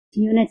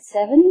Unit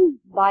 7,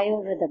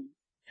 Biorhythm,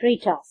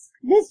 pre-task.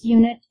 This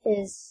unit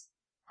is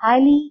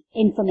highly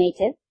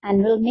informative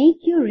and will make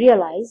you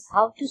realize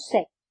how to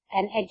set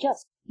and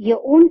adjust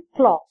your own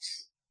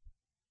clocks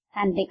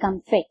and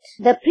become fit.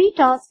 The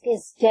pre-task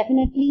is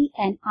definitely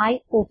an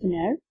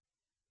eye-opener,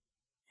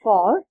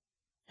 for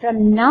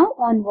from now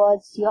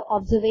onwards your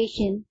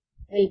observation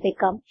will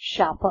become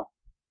sharper.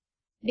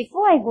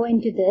 Before I go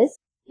into this,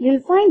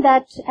 you'll find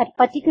that at a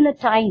particular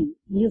time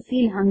you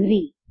feel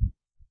hungry.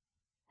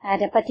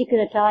 At a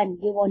particular time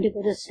you want to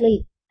go to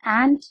sleep.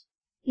 And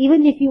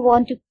even if you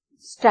want to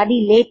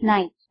study late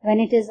night, when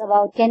it is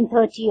about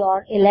 10:30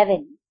 or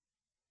 11,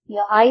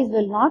 your eyes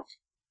will not,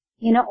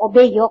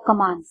 obey your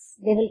commands.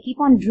 They will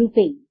keep on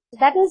drooping.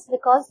 That is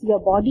because your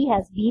body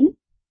has been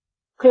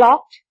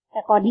clocked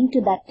according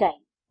to that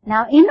time.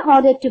 Now, in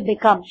order to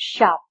become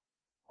sharp,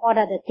 what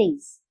are the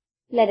things?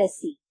 Let us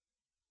see.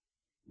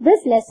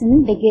 This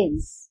lesson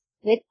begins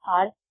with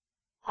our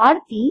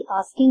Aarti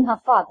asking her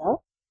father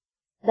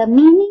the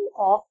meaning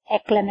of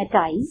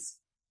acclimatize,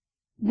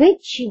 which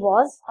she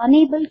was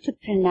unable to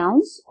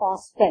pronounce or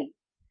spell.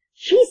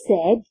 She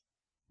said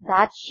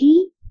that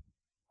she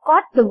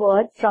caught the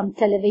word from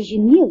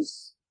television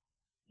news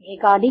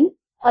regarding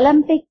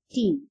Olympic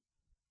team.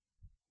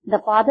 The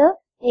father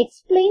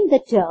explained the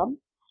term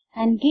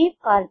and gave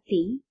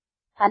Aarti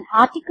an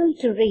article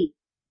to read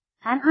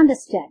and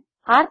understand.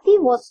 Aarti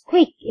was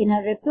quick in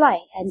her reply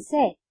and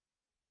said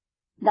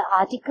the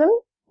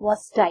article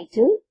was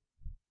titled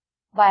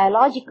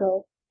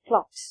Biological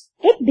Clocks.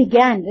 It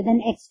began with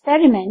an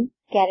experiment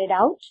carried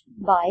out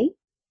by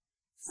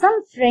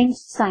some French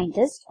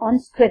scientists on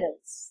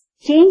squirrels,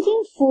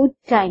 changing food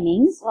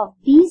timings of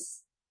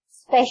these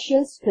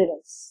special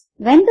squirrels.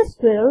 When the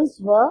squirrels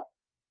were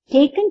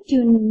taken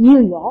to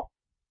New York,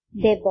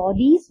 their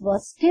bodies were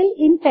still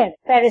in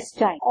Paris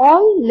time.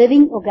 All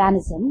living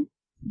organisms,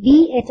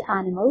 be it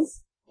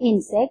animals,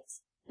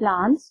 insects,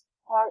 plants,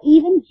 or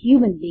even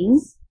human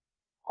beings,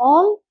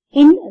 all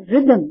in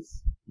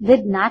rhythms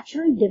with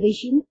natural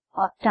division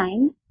of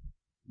time,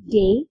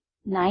 day,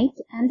 night,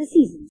 and the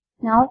seasons.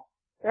 Now,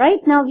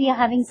 right now we are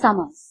having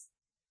summers.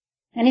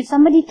 And if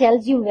somebody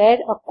tells you wear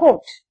a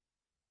coat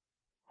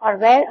or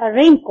wear a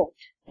raincoat,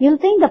 you'll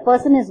think the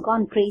person has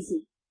gone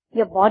crazy.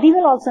 Your body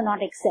will also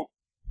not accept.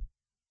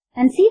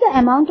 And see the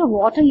amount of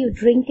water you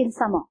drink in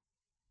summer.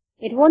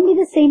 It won't be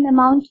the same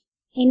amount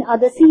in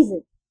other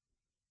seasons.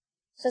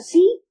 So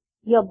see,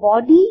 your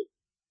body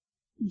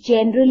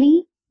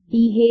generally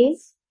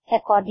behaves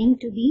according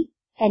to the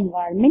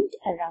environment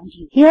around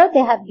you. Here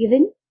they have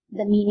given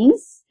the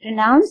meanings.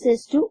 Pronouns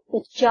is to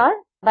uchchar.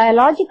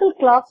 Biological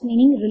clocks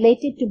meaning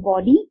related to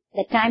body.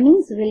 The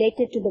timings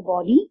related to the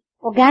body.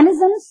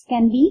 Organisms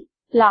can be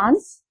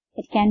plants.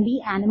 It can be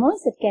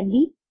animals. It can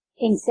be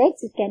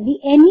insects. It can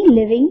be any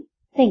living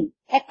thing.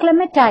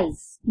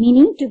 Acclimatize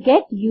meaning to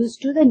get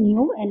used to the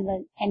new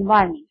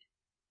environment.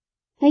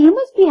 Now you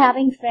must be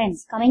having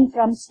friends coming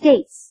from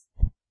states,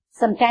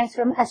 sometimes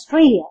from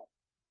Australia,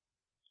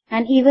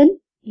 and even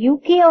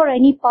UK or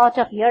any part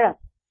of Europe.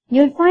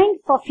 You'll find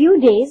for few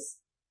days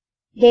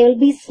they will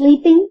be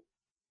sleeping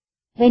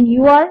when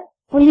you are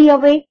fully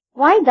awake.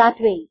 Why that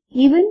way?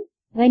 Even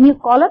when you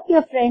call up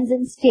your friends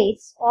in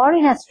states or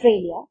in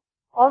Australia,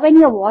 or when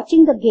you're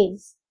watching the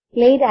games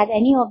played at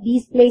any of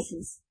these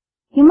places,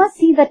 you must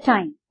see the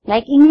time.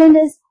 Like England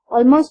is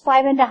almost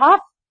 5.5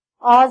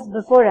 hours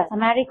before us.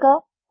 America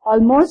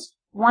almost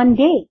 1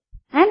 day.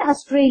 And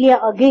Australia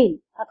again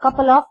a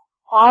couple of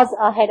hours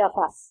ahead of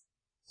us.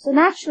 So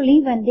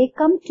naturally when they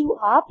come to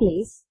our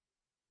place,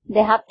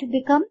 they have to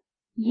become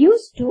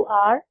used to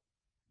our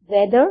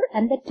weather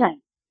and the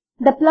time.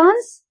 The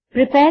plants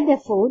prepare their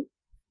food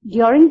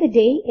during the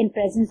day in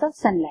presence of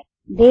sunlight.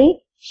 They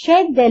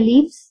shed their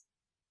leaves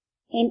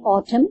in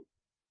autumn.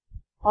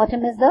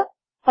 Autumn is the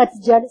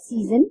Patjad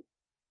season,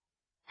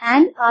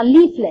 and are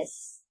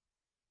leafless.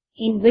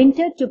 In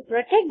winter, to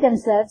protect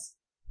themselves,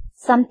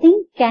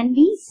 something can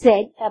be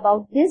said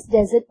about these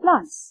desert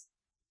plants,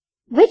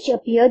 which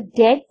appear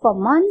dead for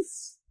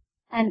months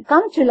and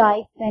come to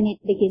life when it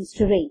begins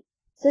to rain.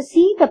 So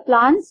see the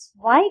plants,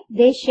 why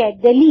they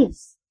shed their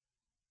leaves?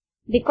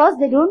 Because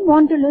they don't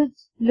want to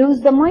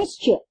lose the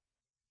moisture.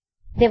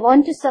 They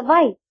want to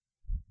survive.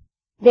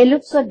 They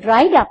look so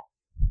dried up,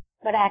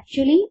 but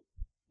actually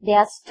they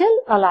are still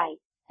alive.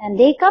 And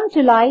they come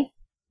to life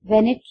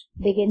when it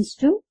begins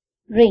to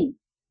rain.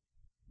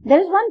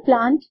 There is one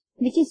plant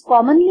which is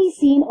commonly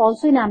seen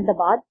also in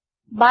Ahmedabad,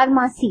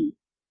 Barmasi,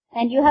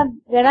 and you have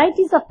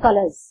varieties of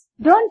colors.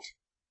 Don't,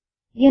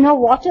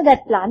 water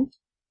that plant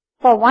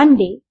for 1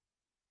 day,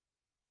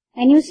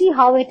 and you see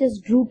how it is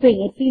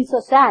drooping. It feels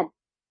so sad.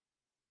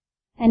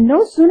 And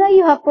no sooner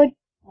you have put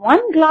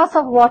 1 glass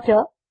of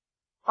water,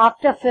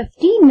 after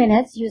 15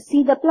 minutes you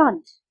see the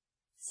plant.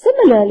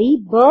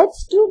 Similarly,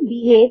 birds too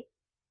behave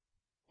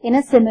in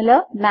a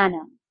similar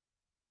manner.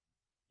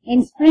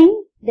 In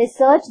spring, they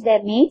search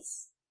their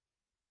mates.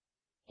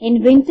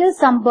 In winter,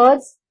 some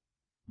birds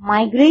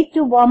migrate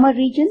to warmer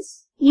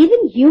regions.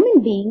 Even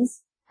human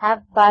beings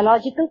have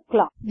biological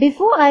clocks.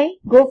 Before I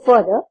go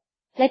further,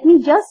 let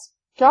me just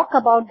talk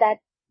about that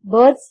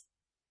birds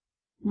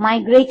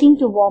migrating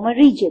to warmer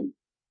region.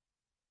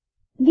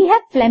 We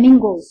have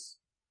flamingos,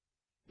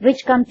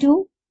 which come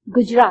to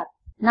Gujarat.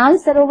 Nal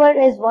Sarovar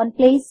is one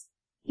place.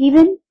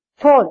 Even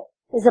Thor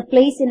is a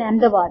place in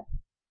Ahmedabad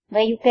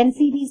where you can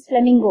see these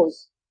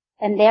flamingos,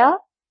 and they are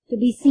to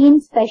be seen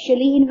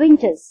especially in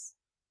winters.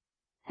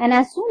 And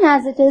as soon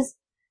as it is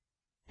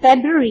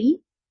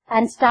February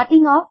and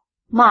starting of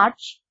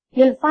March,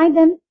 you'll find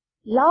them,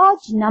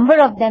 large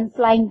number of them,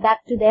 flying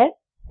back to their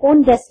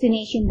own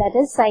destination, that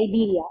is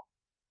Siberia.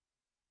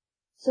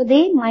 So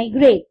they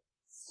migrate.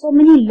 So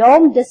many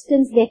long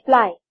distance they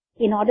fly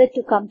in order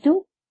to come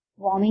to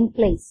warming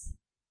place.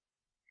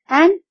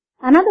 And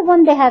another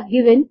one they have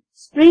given,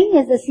 spring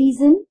is the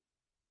season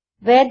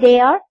where they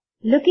are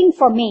looking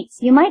for mates.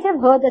 You might have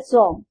heard that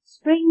song.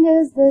 Spring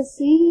is the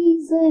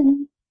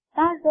season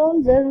that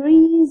holds the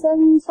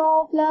reasons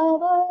of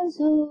lovers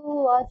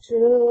who are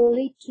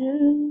truly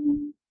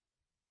true.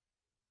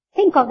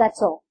 Think of that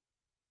song.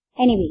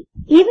 Anyway,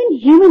 even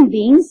human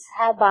beings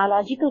have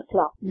biological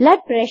clock.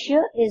 Blood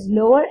pressure is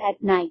lower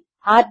at night.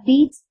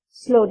 Heartbeats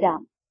slow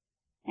down.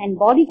 And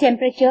body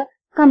temperature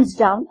comes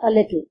down a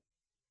little.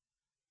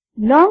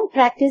 Long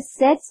practice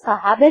sets a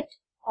habit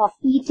of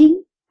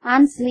eating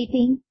and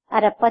sleeping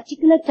at a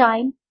particular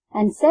time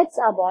and sets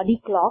our body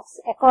clocks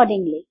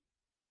accordingly.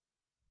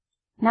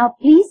 Now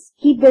please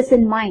keep this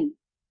in mind.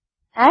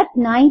 At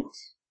night,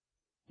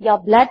 your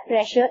blood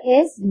pressure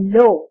is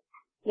low.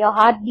 Your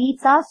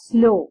heartbeats are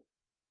slow.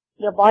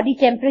 Your body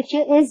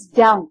temperature is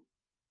down.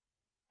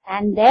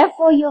 And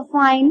therefore you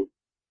find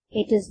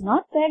it is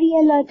not very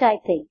alert, I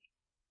think.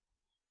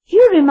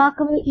 Few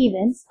remarkable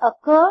events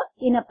occur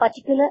in a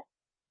particular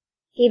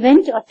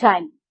event or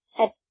time,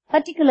 at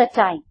particular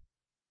time.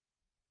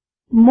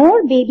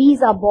 More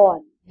babies are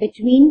born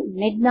between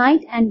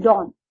midnight and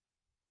dawn.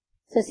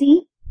 So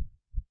see,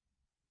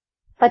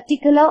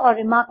 particular or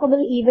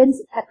remarkable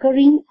events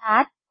occurring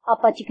at a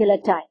particular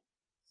time.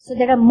 So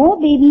there are more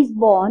babies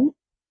born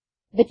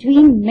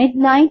between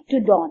midnight to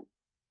dawn.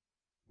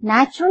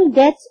 Natural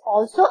deaths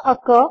also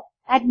occur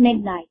at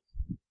midnight.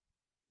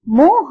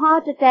 More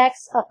heart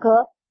attacks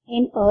occur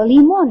in early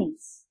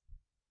mornings.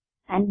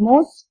 And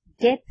most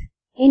deaths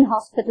in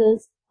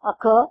hospitals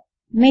occur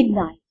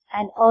midnight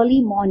and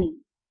early morning.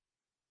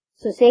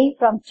 So say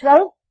from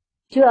 12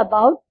 to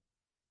about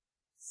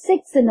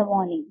 6 in the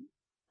morning.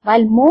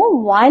 While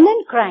more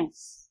violent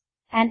crimes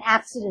and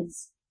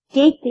accidents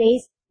take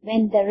place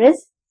when there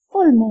is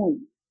full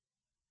moon.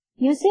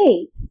 You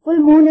say, full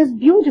moon is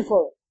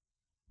beautiful,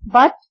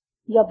 but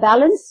your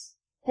balance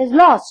is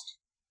lost.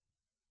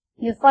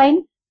 You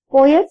find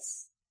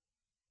poets,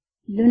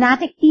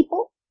 lunatic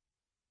people,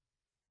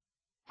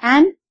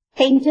 and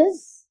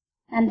painters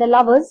and the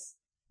lovers,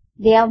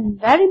 they are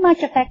very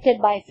much affected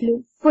by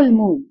full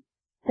moon.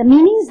 The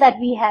meanings that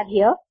we have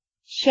here,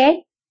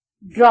 shed,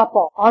 drop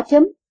off,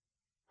 autumn,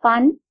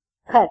 pan,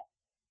 khar.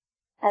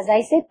 As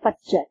I said,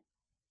 patchar.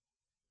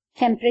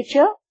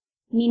 Temperature,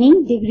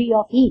 meaning degree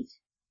of heat.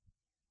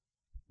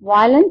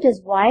 Violent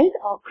is wild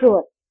or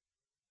cruel.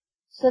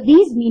 So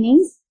these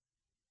meanings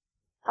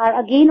are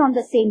again on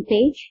the same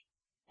page,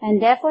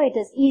 and therefore it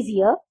is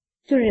easier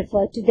to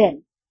refer to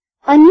them.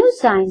 A new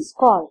science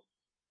called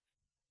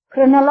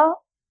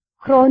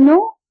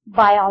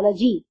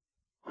chronobiology.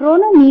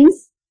 Chrono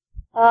means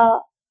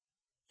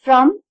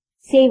from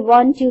say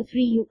 1, 2,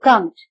 3 you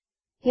count,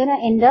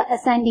 in the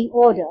ascending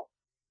order.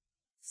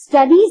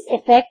 Studies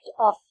effect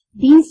of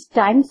these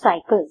time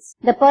cycles.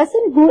 The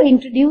person who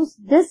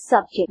introduced this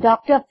subject,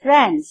 Dr.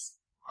 Franz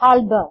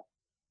Halber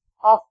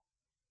of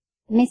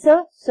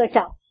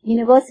Minnesota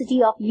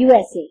University of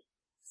USA,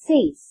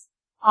 says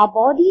our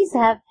bodies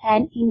have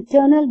an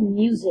internal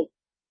music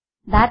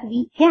that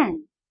we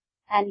can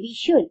and we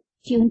should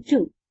tune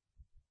to.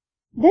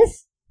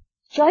 This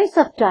choice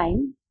of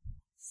time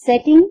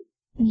setting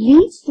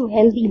leads to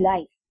healthy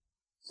life.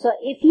 So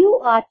if you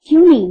are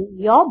tuning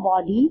your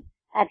body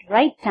at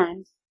right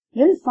times,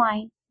 you'll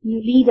find you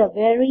lead a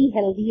very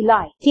healthy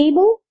life.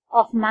 Table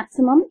of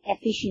maximum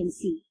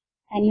efficiency,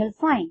 and you'll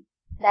find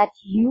that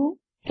you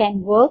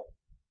can work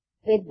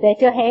with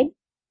better head,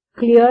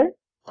 clear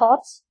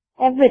thoughts,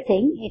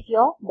 everything if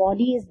your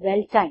body is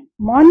well timed.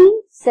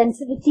 Morning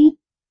sensitivity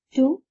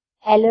to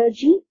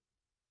allergy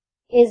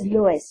is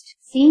lowest.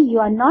 See,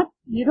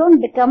 you don't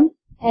become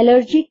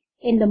allergic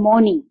in the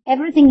morning.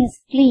 Everything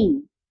is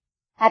clean.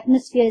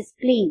 Atmosphere is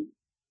clean.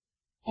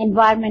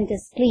 Environment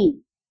is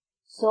clean.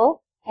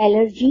 So,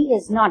 allergy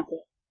is not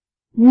there.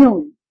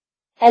 Noon.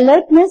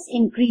 Alertness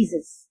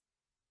increases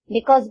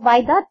because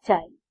by that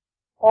time,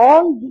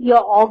 all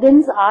your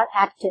organs are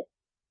active.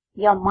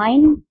 Your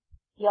mind,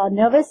 your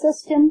nervous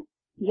system,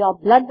 your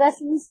blood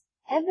vessels,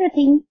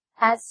 everything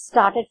has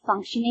started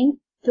functioning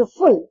to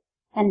full,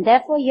 and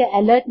therefore your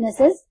alertness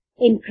is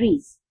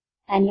increased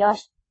and your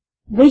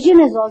vision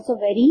is also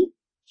very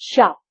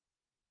sharp.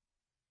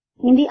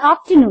 In the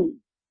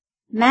afternoon,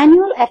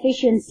 manual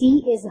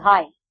efficiency is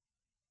high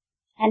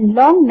and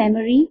long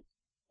memory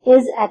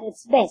is at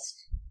its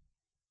best.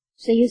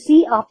 So you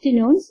see,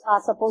 afternoons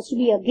are supposed to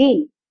be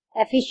again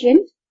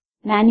efficient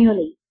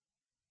manually.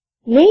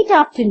 Late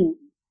afternoon,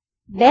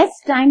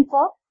 best time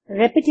for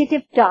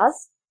repetitive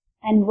tasks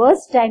and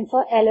worst time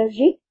for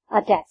allergic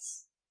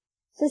attacks.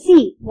 So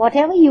see,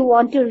 whatever you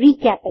want to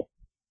recap it.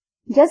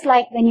 Just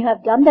like when you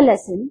have done the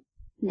lesson,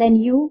 then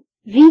you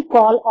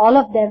recall all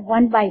of them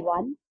one by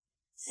one.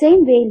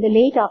 Same way in the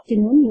late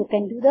afternoon, you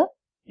can do the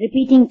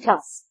repeating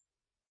task.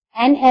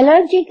 And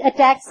allergic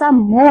attacks are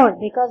more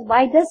because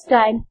by this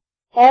time,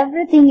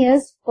 everything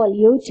is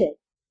polluted.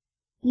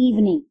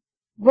 Evening,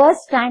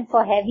 worst time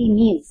for heavy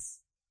meals.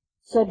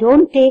 So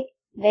don't take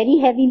very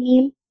heavy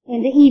meal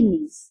in the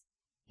evenings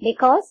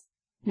because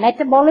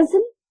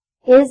metabolism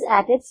is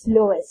at its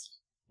lowest.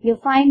 You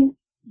find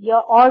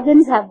your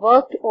organs have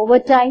worked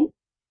overtime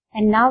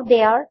and now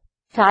they are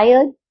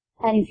tired,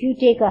 and if you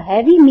take a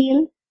heavy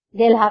meal,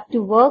 they'll have to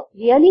work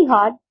really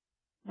hard,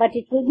 but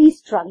it will be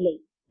struggling.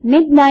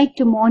 Midnight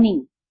to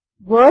morning,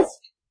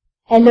 worst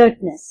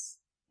alertness.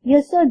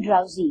 You're so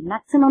drowsy.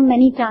 Maximum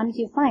many times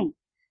you find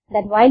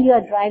that while you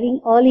are driving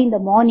early in the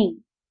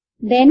morning,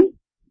 then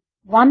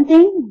one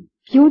thing,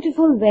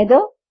 beautiful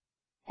weather,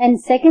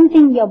 and second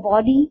thing, your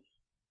body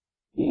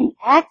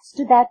acts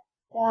to that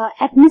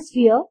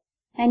atmosphere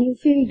and you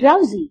feel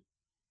drowsy.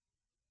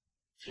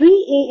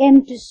 3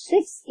 a.m. to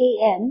 6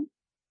 a.m.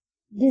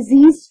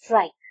 disease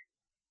strike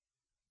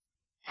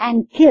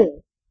and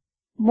kill.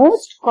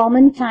 Most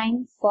common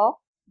time for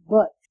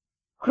birth.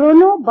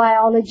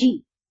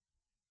 Chronobiology.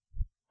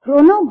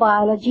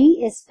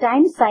 Chronobiology is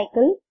time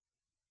cycle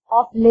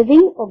of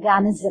living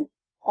organism.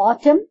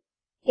 Autumn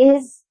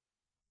is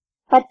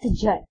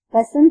Patjhar.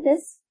 Basant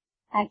is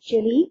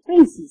actually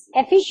spring season.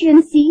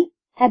 Efficiency,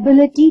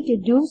 ability to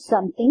do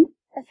something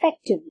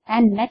effectively.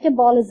 And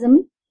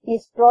metabolism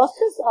is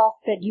process of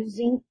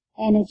producing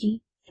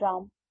energy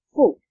from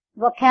food.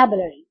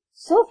 Vocabulary.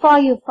 So far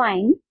you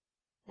find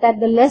that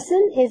the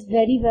lesson is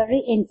very,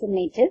 very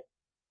informative.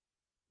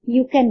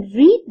 You can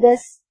read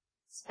this,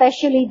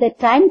 especially the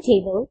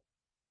timetable,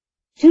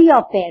 to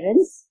your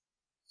parents.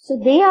 So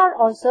they are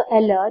also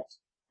alert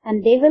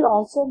and they will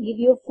also give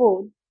you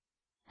food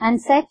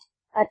and set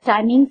a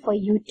timing for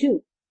you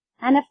too.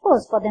 And of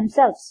course for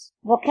themselves.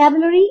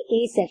 Vocabulary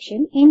A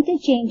section,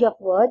 interchange of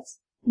words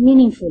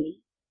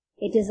meaningfully.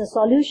 It is a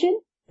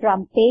solution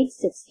from page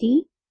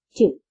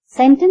 62.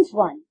 Sentence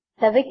 1.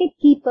 The wicket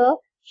keeper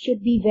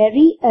should be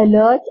very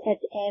alert at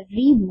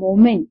every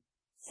moment.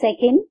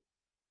 Second,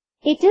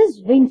 it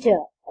is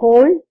winter.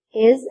 Cold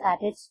is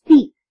at its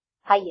peak.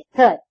 Highest.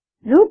 Third,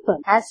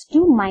 Rupam has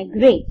to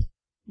migrate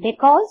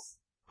because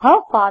her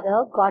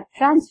father got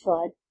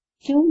transferred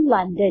to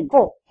London.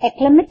 Fourth,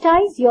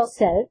 acclimatize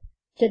yourself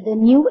to the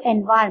new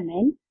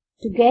environment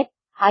to get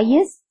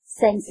highest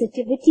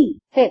sensitivity.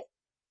 Fifth,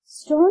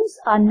 stones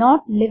are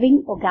not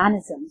living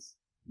organisms.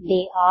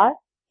 They are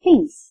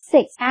things.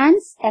 Sixth,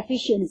 ants'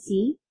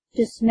 efficiency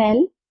to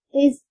smell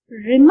is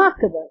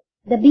remarkable.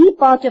 The B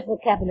part of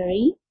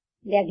vocabulary,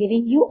 they are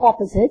giving you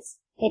opposites.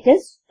 It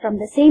is from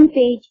the same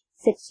page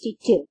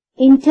 62.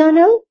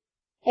 Internal,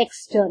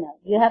 external.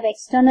 You have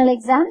external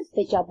exams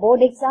which are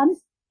board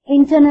exams.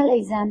 Internal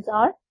exams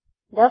are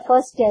the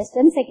first test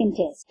and second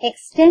test.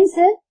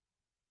 Extensive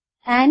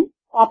and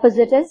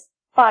opposite is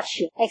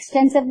partial.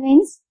 Extensive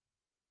means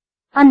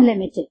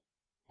unlimited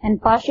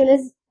and partial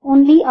is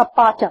only a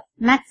part of.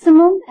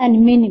 Maximum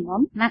and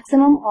minimum.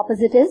 Maximum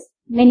opposite is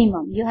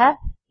minimum. You have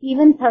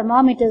even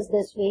thermometers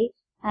this way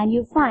and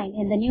you find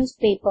in the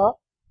newspaper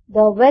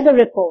the weather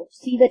report.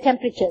 See the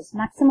temperatures,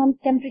 maximum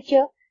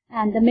temperature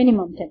and the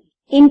minimum temperature.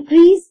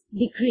 Increase,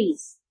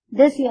 decrease.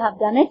 This you have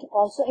done it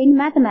also in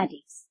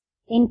mathematics.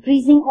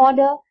 Increasing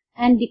order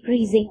and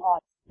decreasing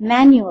order.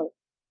 Manual,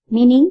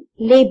 meaning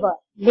labor,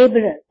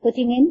 laborer,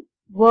 putting in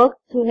work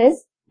through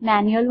his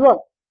manual work.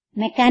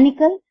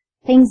 Mechanical,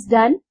 things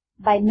done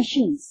by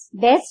machines.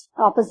 Best,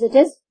 opposite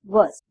is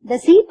worst. The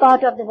C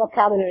part of the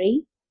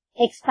vocabulary,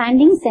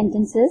 expanding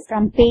sentences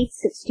from page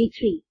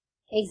 63.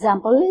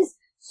 Example is,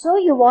 so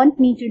you want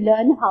me to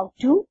learn how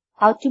to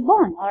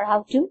born or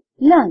how to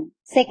learn.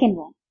 Second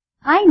one,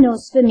 I know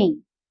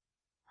swimming.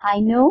 I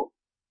know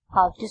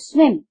how to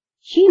swim.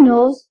 She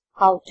knows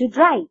how to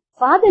drive.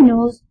 Father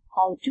knows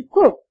how to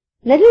cook.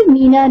 Little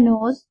Meena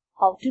knows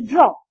how to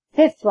draw.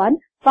 Fifth one,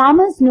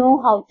 farmers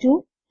know how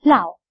to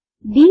plow.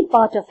 B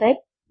part of it,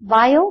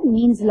 bio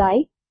means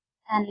life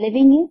and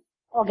living is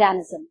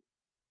organism.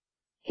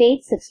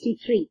 Page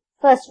 63.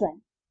 First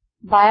one,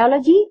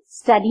 biology,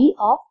 study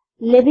of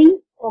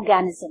living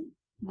organism.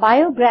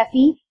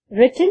 Biography,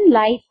 written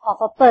life of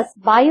a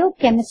person.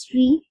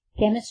 Biochemistry,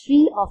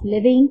 chemistry of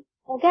living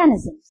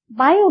organisms.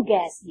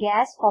 Biogas,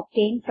 gas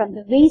obtained from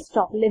the waste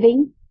of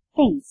living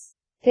things.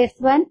 Fifth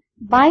one,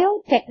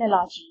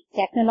 biotechnology,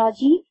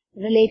 technology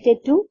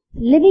related to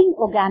living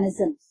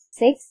organisms.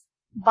 Sixth,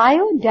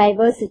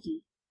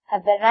 biodiversity, a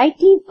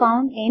variety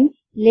found in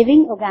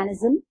living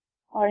organism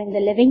or in the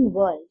living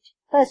world.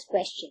 First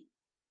question,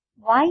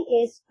 why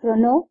is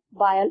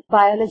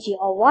chronobiology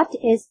or what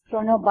is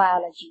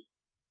chronobiology?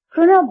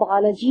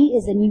 Chronobiology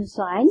is a new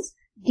science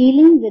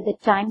dealing with the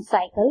time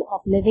cycle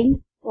of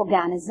living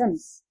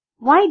organisms.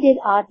 Why did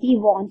Aarti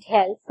want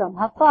help from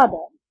her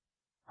father?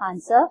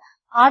 Answer.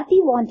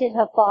 Aarti wanted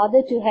her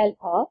father to help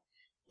her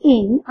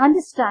in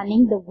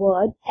understanding the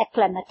word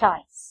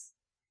acclimatize,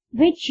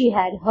 which she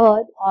had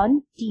heard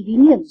on TV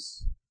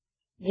news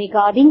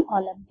regarding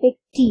Olympic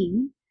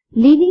team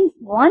leaving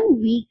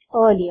 1 week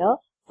earlier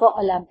for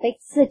Olympic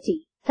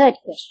City. Third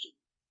question.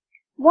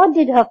 What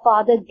did her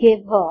father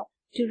give her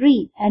to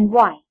read and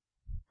why?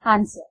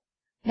 Answer.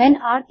 When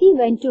Aarti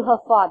went to her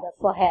father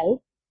for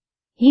help,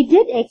 he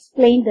did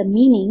explain the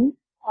meaning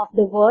of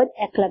the word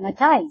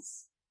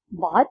acclimatize,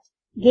 but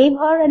gave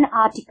her an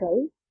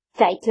article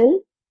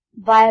titled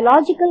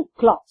Biological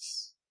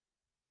Clocks.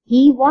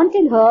 He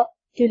wanted her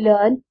to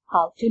learn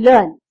how to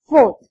learn.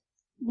 Fourth,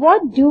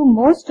 what do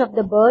most of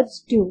the birds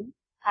do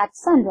at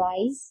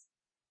sunrise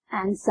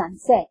and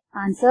sunset?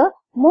 Answer.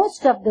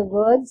 Most of the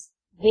birds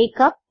wake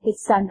up with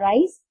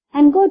sunrise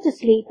and go to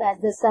sleep as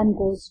the sun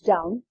goes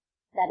down,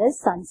 that is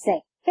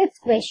sunset.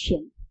 Fifth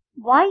question.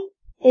 Why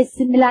is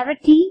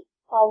similarity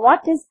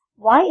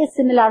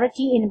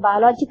in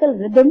biological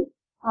rhythm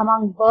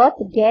among birth,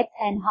 death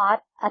and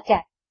heart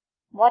attack?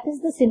 What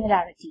is the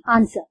similarity?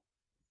 Answer.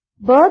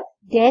 Birth,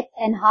 death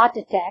and heart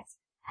attacks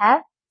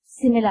have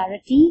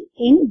similarity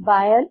in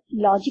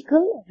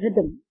biological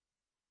rhythm,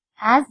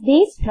 as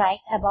they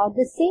strike about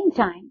the same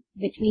time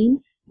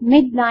between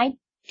midnight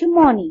to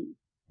morning,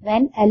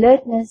 when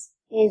alertness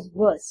is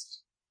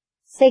worst.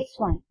 Sixth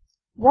one.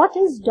 What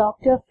is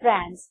Dr.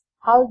 Franz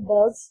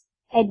Hallberg's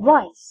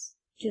advice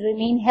to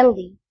remain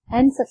healthy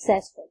and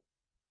successful?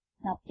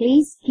 Now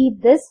please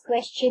keep this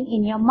question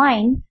in your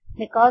mind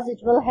because it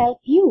will help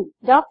you.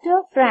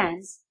 Dr.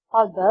 Franz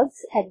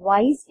Hallberg's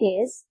advice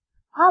is,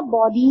 our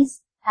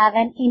bodies have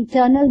an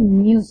internal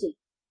music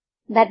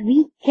that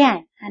we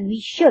can and we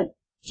should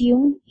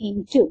tune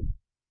into.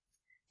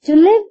 To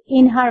live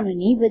in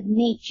harmony with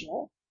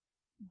nature,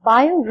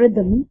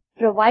 biorhythm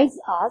provides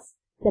us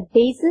the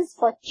basis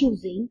for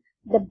choosing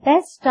the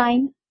best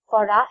time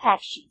for our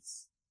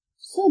actions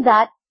so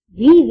that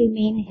we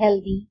remain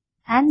healthy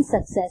and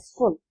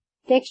successful.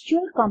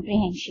 Textual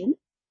comprehension.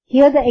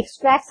 Here the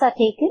extracts are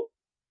taken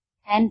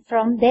and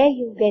from there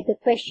you get the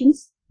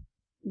questions.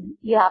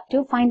 You have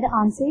to find the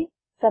answer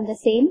from the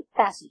same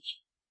passage.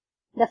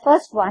 The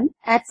first one,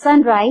 at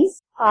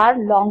sunrise are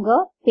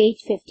longer,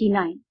 page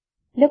 59.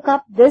 Look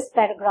up this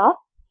paragraph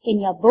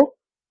in your book,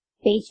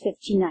 page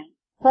 59.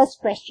 First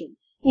question,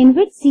 in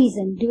which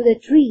season do the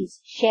trees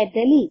shed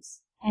their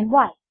leaves and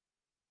why?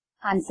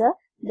 Answer,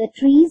 the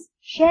trees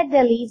shed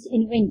their leaves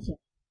in winter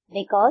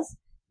because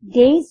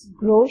days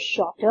grow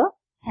shorter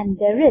and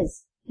there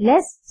is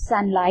less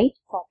sunlight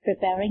for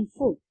preparing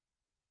food.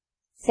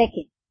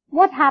 Second,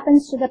 what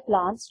happens to the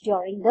plants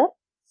during the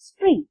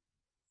spring?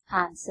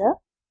 Answer,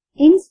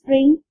 in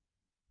spring,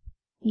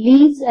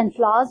 leaves and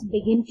flowers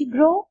begin to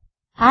grow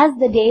as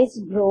the days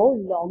grow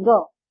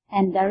longer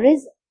and there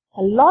is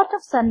a lot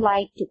of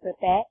sunlight to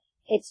prepare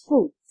its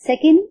food.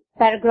 Second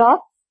paragraph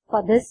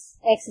for this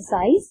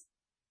exercise,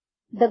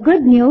 the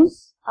good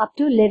news up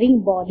to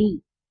living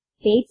body,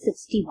 page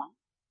 61.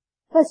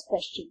 First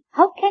question,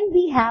 how can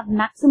we have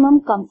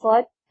maximum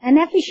comfort and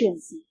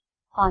efficiency?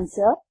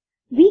 Answer,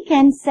 we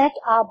can set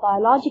our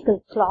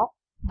biological clock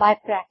by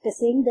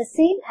practicing the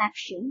same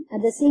action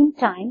at the same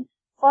time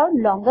for a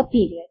longer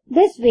period.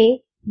 This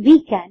way,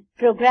 we can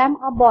program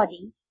our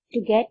body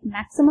to get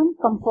maximum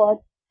comfort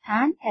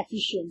and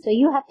efficiency. So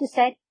you have to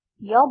set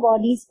your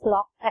body's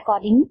clock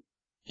according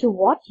to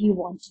what you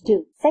want to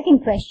do.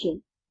 Second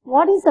question,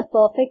 what is the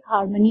perfect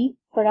harmony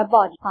for our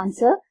body?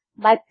 Answer,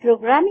 by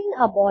programming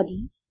our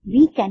body,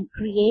 we can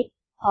create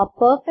a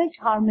perfect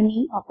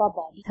harmony of our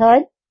body.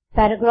 Third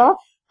paragraph,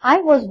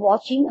 I was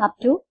watching up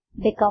to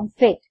become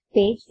fit,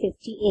 page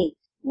 58.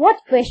 What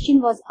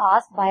question was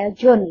asked by a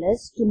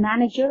journalist to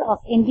manager of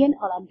Indian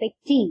Olympic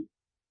team?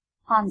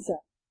 Answer,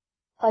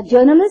 a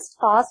journalist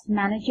asked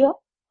manager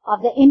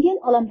of the Indian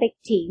Olympic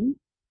team,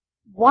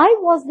 why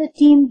was the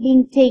team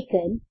being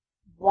taken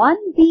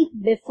 1 week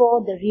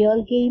before the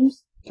real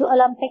games to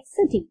Olympic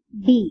City?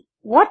 B,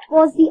 what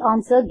was the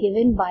answer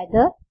given by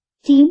the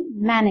team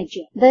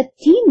manager? The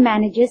team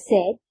manager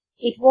said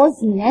it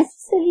was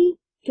necessary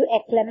to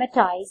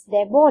acclimatize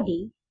their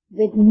body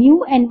with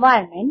new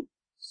environment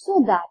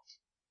so that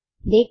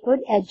they could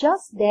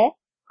adjust their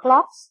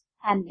clocks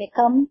and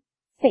become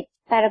fit.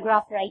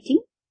 Paragraph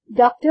writing.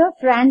 Dr.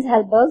 Franz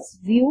Hallberg's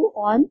view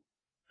on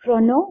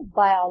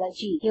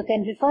chronobiology. You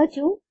can refer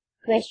to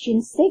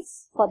question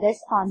 6 for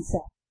this answer.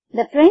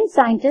 The French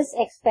scientists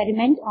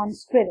experiment on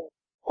squirrels.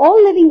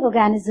 All living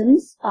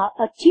organisms are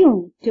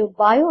attuned to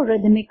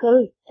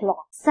biorhythmical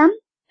clocks. Some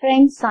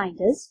French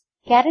scientists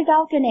carried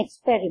out an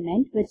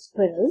experiment with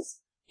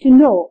squirrels to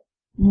know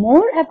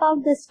more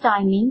about this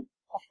timing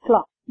of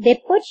clock. They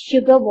put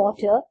sugar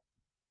water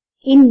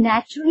in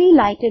naturally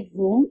lighted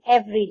room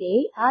every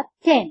day at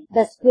 10.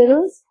 The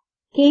squirrels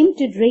came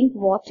to drink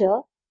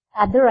water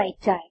at the right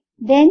time.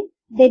 Then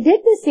they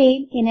did the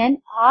same in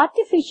an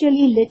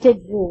artificially lit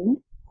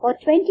room for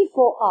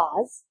 24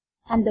 hours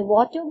and the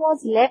water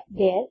was left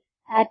there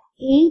at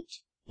 8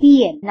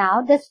 p.m.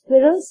 Now the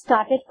squirrels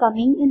started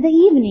coming in the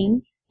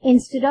evening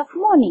instead of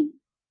morning.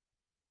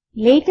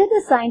 Later,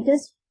 the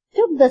scientists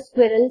took the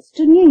squirrels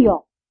to New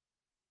York.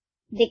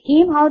 They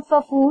came out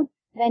for food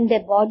when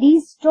their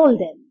bodies told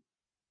them,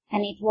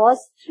 and it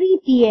was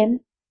 3 p.m.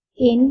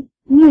 in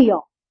New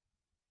York.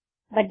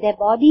 But their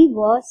body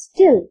was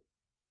still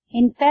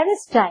in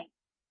Paris time.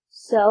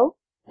 So,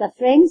 the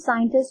French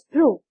scientists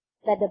proved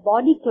that the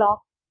body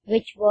clock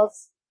which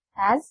works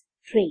as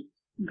trained.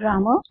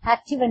 Grammar,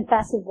 active and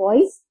passive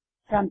voice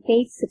from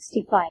page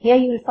 65. Here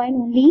you will find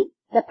only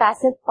the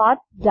passive part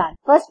done.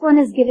 First one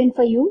is given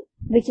for you,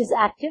 which is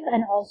active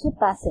and also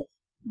passive.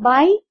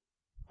 Buy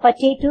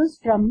potatoes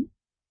from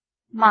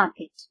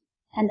market.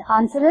 And the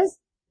answer is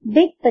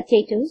big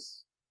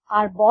potatoes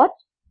are bought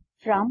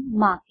from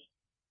market.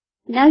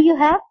 Now you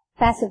have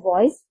passive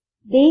voice.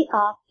 They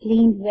are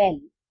cleaned well.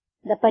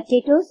 The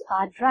potatoes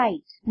are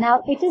dried.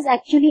 Now it is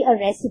actually a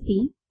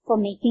recipe for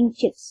making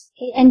chips.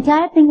 The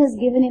entire thing is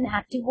given in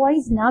active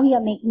voice. Now we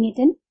are making it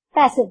in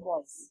passive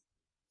voice.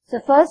 So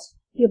first,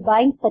 you're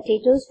buying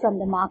potatoes from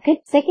the market.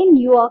 Second,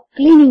 you are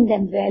cleaning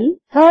them well.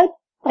 Third,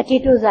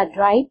 potatoes are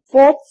dried.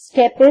 Fourth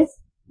step is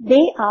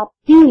they are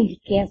peeled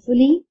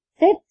carefully.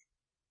 Fifth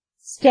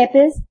step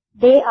is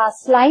they are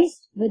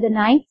sliced with a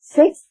knife.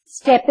 Sixth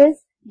step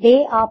is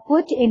they are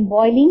put in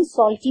boiling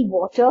salty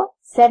water.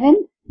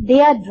 Seventh,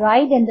 they are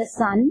dried in the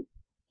sun.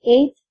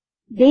 Eighth,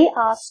 they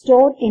are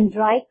stored in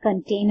dry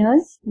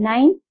containers.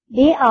 Ninth,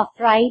 they are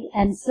fried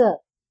and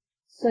served.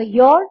 So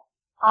your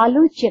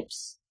aloo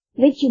chips,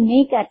 which you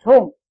make at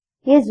home,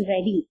 is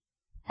ready,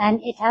 and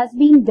it has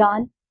been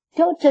done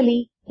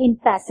totally in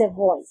passive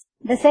voice.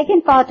 The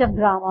second part of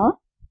grammar,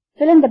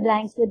 fill in the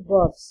blanks with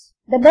verbs.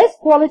 The best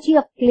quality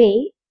of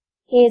clay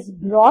is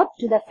brought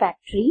to the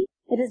factory.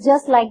 It is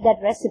just like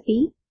that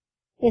recipe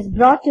is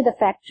brought to the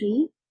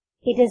factory.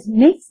 It is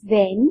mixed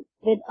then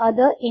with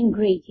other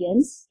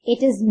ingredients.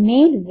 It is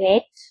made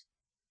wet.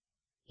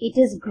 It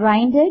is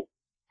grinded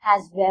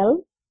as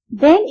well.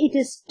 Then it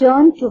is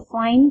turned to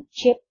fine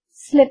chip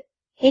slip.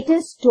 It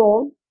is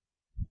stored.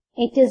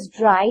 It is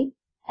dried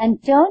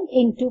and turned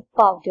into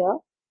powder.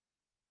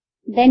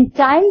 Then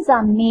tiles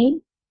are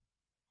made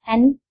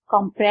and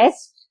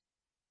compressed.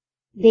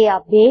 They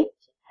are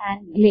baked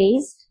and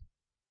glazed.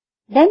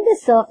 Then the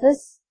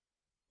surface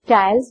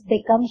tiles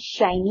become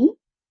shiny.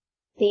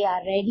 They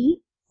are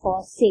ready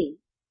for sale.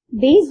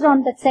 Based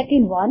on the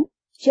second one,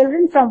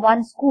 children from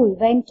one school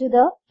went to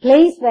the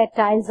place where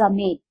tiles are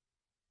made,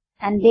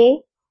 and they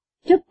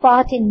took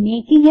part in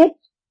making it,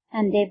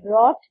 and they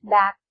brought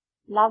back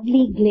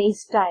lovely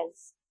glazed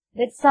tiles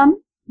with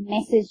some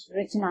message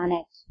written on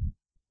it.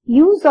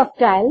 Use of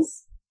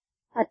tiles,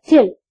 a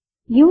till,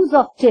 use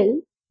of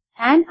till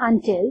and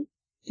until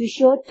to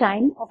show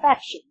time of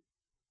action.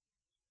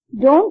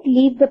 Don't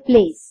leave the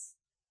place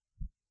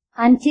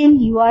until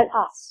you are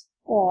asked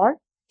or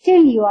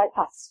till you are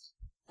asked.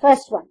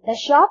 First one, the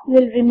shop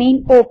will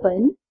remain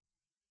open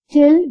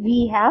till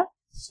we have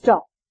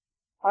stopped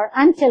or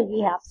until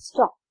we have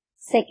stopped.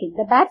 Second,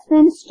 the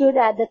batsman stood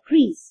at the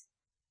crease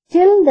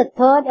till the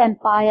third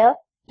umpire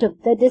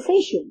took the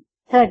decision.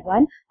 Third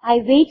one, I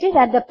waited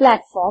at the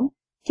platform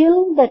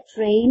till the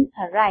train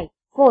arrived.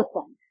 Fourth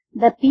one,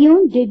 the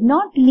peon did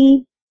not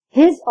leave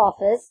his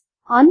office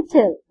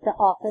until the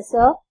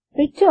officer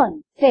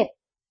returned. Fifth,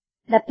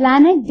 the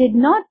planet did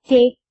not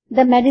take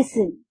the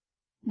medicine.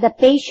 The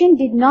patient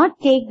did not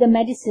take the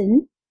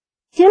medicine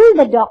till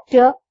the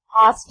doctor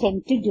asked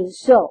him to do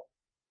so.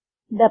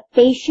 The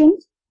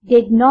patient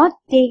did not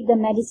take the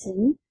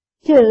medicine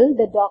till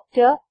the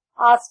doctor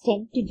asked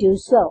him to do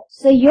so.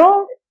 So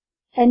your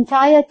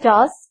entire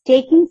task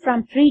taken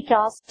from 3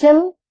 tasks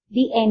till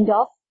the end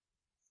of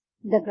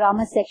the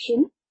grammar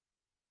section.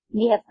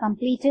 We have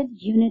completed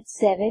Unit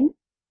 7,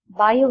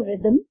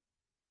 Biorhythm.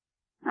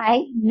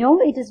 I know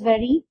it is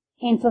very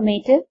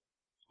informative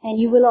and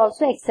you will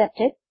also accept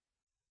it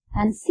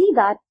and see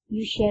that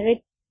you share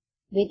it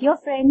with your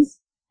friends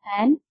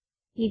and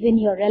even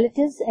your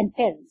relatives and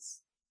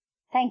parents.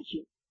 Thank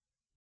you.